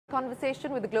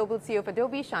Conversation with the Global CEO of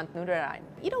Adobe, Shantanu Narayen.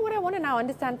 You know what I want to now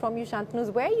understand from you, Shantanu, is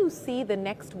where you see the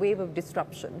next wave of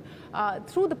disruption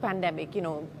through the pandemic,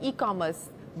 e-commerce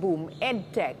boom, ed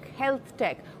tech, health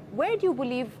tech. Where do you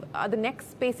believe the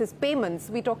next spaces, payments,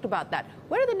 we talked about that.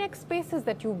 Where are the next spaces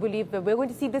that you believe that we're going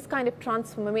to see this kind of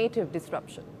transformative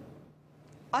disruption?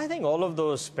 I think all of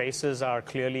those spaces are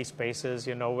clearly spaces,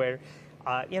 where,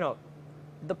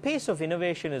 the pace of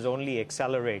innovation is only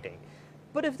accelerating.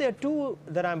 But if there are two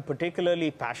that I'm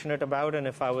particularly passionate about, and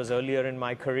if I was earlier in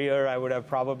my career, I would have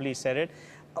probably said it.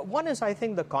 One is, I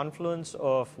think, the confluence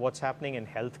of what's happening in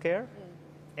healthcare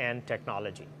and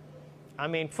technology. I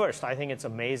mean, first, I think it's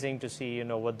amazing to see,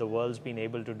 what the world's been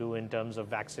able to do in terms of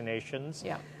vaccinations.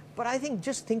 Yeah. But I think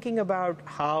just thinking about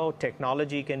how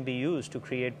technology can be used to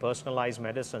create personalized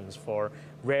medicines for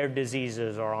rare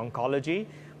diseases or oncology,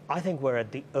 I think we're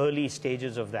at the early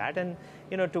stages of that. And,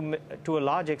 to a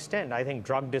large extent, I think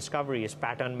drug discovery is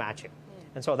pattern matching.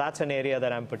 And so that's an area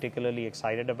that I'm particularly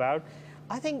excited about.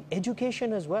 I think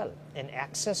education as well, and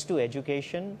access to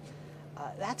education,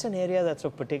 that's an area that's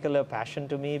of particular passion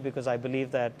to me, because I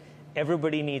believe that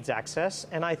everybody needs access.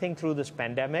 And I think through this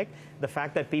pandemic, the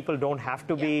fact that people don't have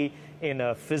to be in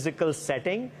a physical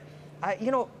setting,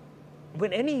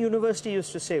 when any university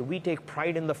used to say, we take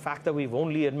pride in the fact that we've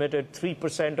only admitted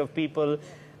 3% of people,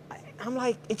 I'm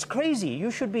like, it's crazy. You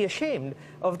should be ashamed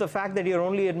of the fact that you're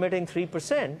only admitting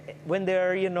 3% when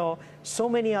there are, so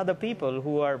many other people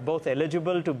who are both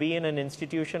eligible to be in an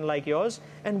institution like yours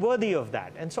and worthy of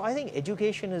that. And so I think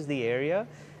education is the area.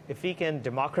 If we can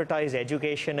democratize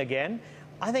education again,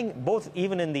 I think both,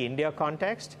 even in the India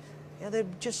context, there's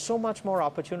just so much more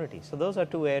opportunity. So those are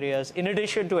two areas, in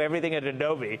addition to everything at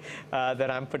Adobe, that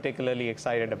I'm particularly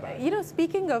excited about.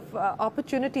 Speaking of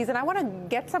opportunities, and I want to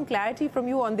get some clarity from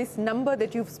you on this number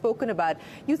that you've spoken about.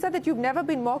 You said that you've never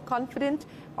been more confident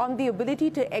on the ability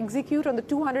to execute on the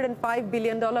 $205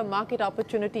 billion market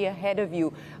opportunity ahead of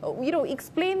you.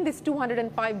 Explain this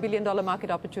 $205 billion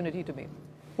market opportunity to me.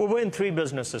 Well, we're in three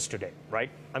businesses today, right?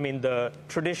 I mean, the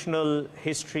traditional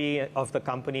history of the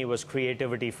company was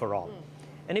creativity for all.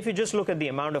 And if you just look at the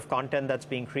amount of content that's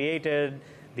being created,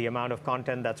 the amount of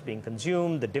content that's being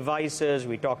consumed, the devices,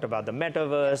 we talked about the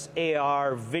Metaverse,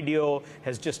 AR, video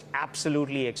has just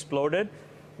absolutely exploded.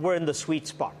 We're in the sweet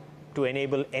spot to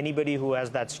enable anybody who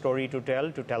has that story to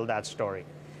tell that story.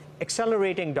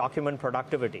 Accelerating document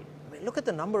productivity. I mean, look at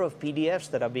the number of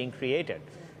PDFs that are being created.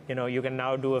 You can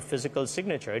now do a physical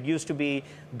signature. It used to be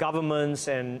governments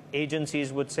and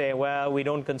agencies would say, well, we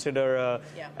don't consider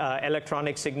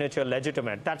electronic signature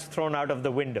legitimate. That's thrown out of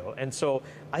the window. And so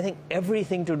I think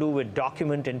everything to do with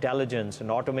document intelligence and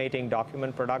automating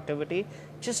document productivity,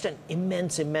 just an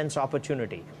immense, immense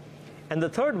opportunity. And the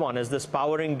third one is this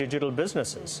powering digital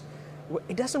businesses.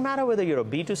 It doesn't matter whether you're a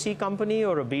B2C company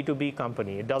or a B2B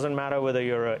company. It doesn't matter whether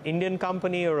you're an Indian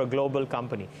company or a global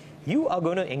company. You are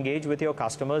going to engage with your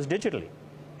customers digitally.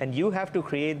 And you have to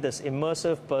create this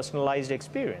immersive, personalized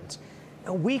experience.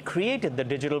 And we created the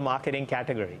digital marketing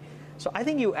category. So I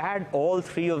think you add all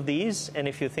three of these, and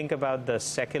if you think about the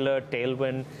secular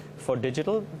tailwind for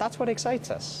digital, that's what excites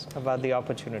us about the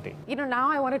opportunity. Now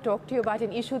I want to talk to you about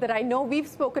an issue that I know we've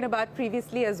spoken about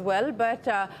previously as well, but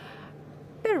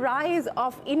the rise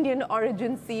of Indian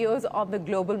origin CEOs on the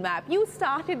global map. You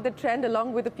started the trend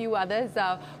along with a few others.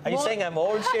 Are you saying I'm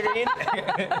old, Shireen?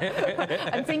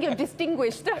 I'm saying you're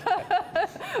distinguished.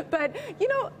 But,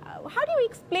 how do you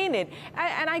explain it?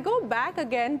 And I go back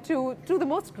again to the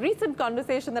most recent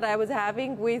conversation that I was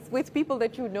having with people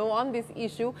that you know on this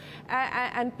issue.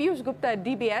 And Piyush Gupta at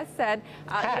DBS said,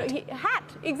 hat,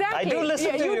 exactly. I do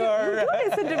listen to you do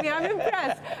listen to me. I'm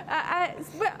impressed.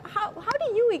 But how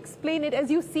do you explain it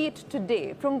as you see it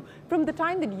today, from the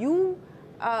time that you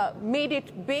made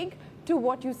it big to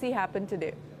what you see happen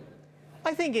today?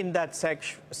 I think in that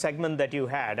segment that you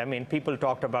had, I mean, people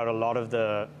talked about a lot of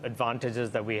the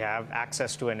advantages that we have,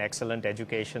 access to an excellent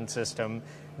education system,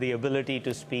 the ability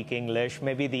to speak English,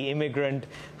 maybe the immigrant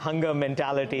hunger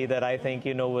mentality that I think,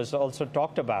 was also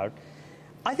talked about.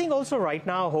 I think also right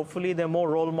now, hopefully, there are more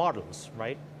role models,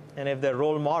 right? And if they're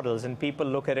role models and people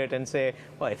look at it and say,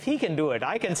 well, if he can do it,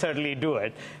 I can certainly do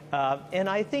it. And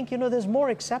I think, there's more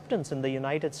acceptance in the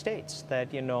United States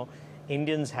that,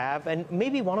 Indians have. And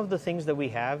maybe one of the things that we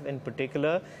have in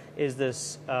particular is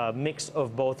this mix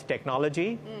of both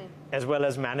technology as well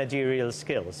as managerial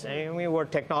skills. I mean, we're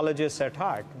technologists at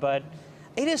heart, but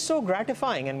It is so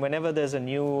gratifying, and whenever there's a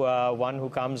new one who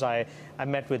comes, I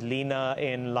met with Lena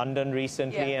in London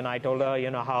recently, and I told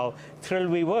her, how thrilled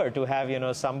we were to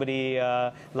have, somebody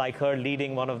like her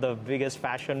leading one of the biggest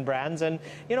fashion brands, and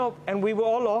and we were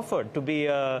all offered to be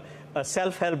a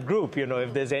self-help group,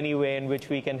 if there's any way in which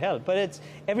we can help. But it's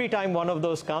every time one of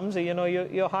those comes,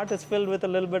 your heart is filled with a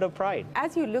little bit of pride.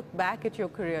 As you look back at your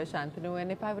career, Shantanu, and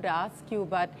if I were to ask you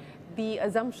about the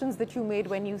assumptions that you made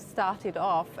when you started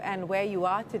off and where you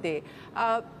are today,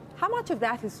 how much of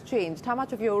that has changed? How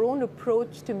much of your own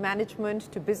approach to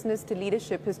management, to business, to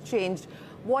leadership has changed?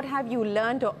 What have you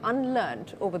learned or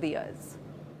unlearned over the years?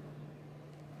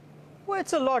 Well,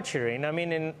 it's a lot, Shireen. I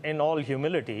mean, in all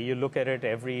humility, you look at it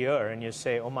every year and you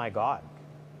say, oh my God,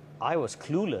 I was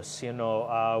clueless,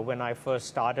 when I first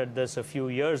started this a few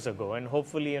years ago. And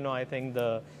hopefully, I think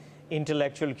the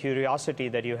intellectual curiosity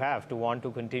that you have to want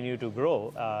to continue to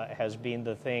grow has been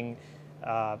the thing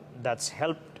that's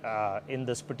helped in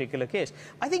this particular case.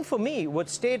 I think for me, what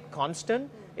stayed constant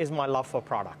is my love for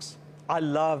products. I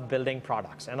love building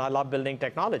products and I love building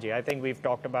technology. I think we've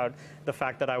talked about the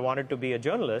fact that I wanted to be a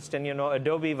journalist, and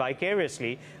Adobe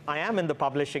vicariously, I am in the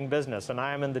publishing business and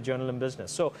I am in the journalism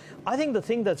business. So I think the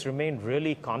thing that's remained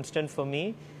really constant for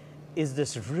me is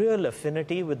this real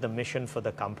affinity with the mission for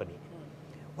the company.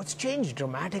 What's changed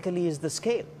dramatically is the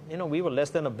scale. We were less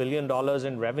than $1 billion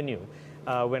in revenue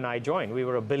when I joined. We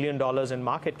were $1 billion in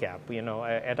market cap.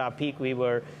 At our peak, we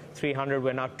were 300,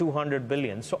 we're now 200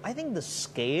 billion. So I think the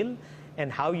scale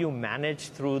and how you manage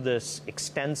through this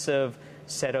extensive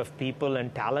set of people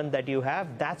and talent that you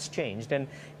have, that's changed. And,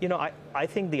 I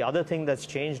think the other thing that's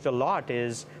changed a lot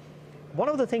is, one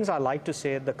of the things I like to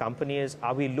say at the company is,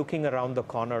 are we looking around the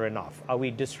corner enough? Are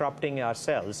we disrupting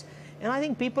ourselves? And I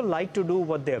think people like to do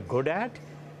what they're good at,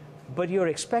 but you're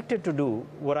expected to do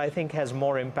what I think has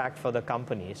more impact for the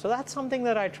company. So that's something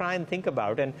that I try and think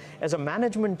about. And as a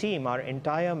management team, our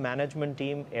entire management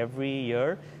team every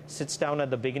year sits down at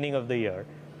the beginning of the year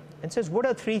and says, what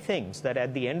are 3 things that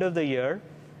at the end of the year,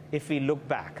 if we look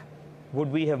back,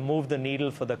 would we have moved the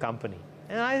needle for the company?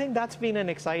 And I think that's been an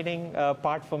exciting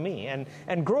part for me,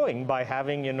 and growing by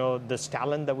having, this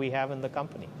talent that we have in the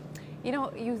company.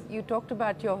 You talked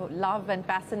about your love and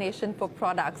fascination for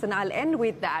products, and I'll end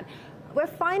with that. We're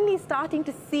finally starting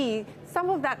to see some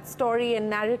of that story and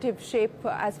narrative shape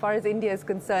as far as India is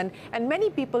concerned. And many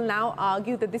people now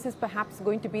argue that this is perhaps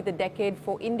going to be the decade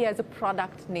for India as a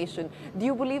product nation. Do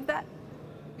you believe that?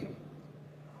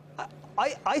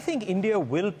 I think India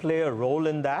will play a role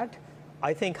in that.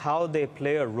 I think how they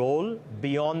play a role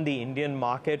beyond the Indian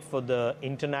market for the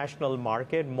international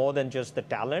market, more than just the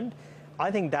talent, I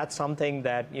think that's something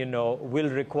that, will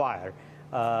require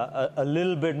a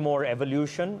little bit more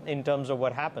evolution in terms of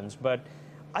what happens. But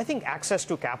I think access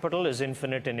to capital is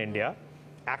infinite in India.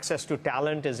 Access to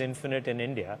talent is infinite in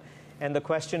India. And the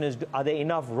question is, are there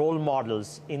enough role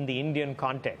models in the Indian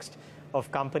context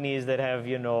of companies that have,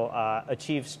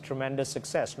 achieved tremendous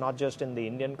success, not just in the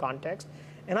Indian context?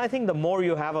 And I think the more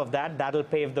you have of that, that'll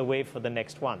pave the way for the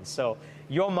next one. So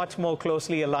you're much more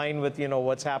closely aligned with,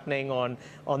 what's happening on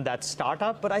that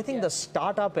startup. But I think the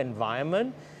startup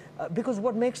environment, because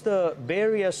what makes the Bay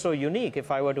Area so unique, if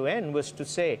I were to end, was to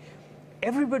say,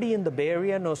 everybody in the Bay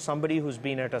Area knows somebody who's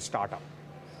been at a startup.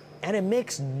 And it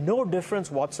makes no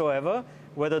difference whatsoever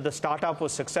whether the startup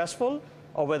was successful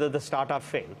or whether the startup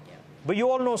failed. But you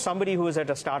all know somebody who is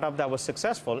at a startup that was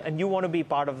successful, and you want to be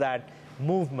part of that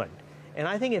movement. And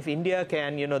I think if India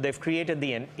can, they've created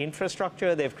the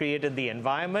infrastructure, they've created the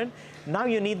environment. Now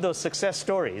you need those success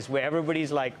stories where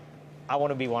everybody's like, I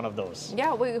want to be one of those.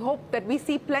 Yeah, we hope that we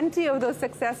see plenty of those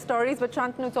success stories. But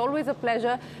Shantanu, it's always a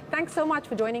pleasure. Thanks so much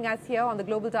for joining us here on the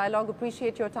Global Dialogue.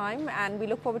 Appreciate your time, and we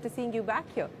look forward to seeing you back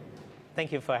here.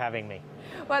 Thank you for having me.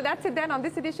 Well, that's it then on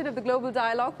this edition of the Global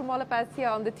Dialogue. From all of us here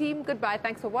on the team, goodbye.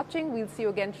 Thanks for watching. We'll see you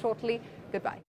again shortly. Goodbye.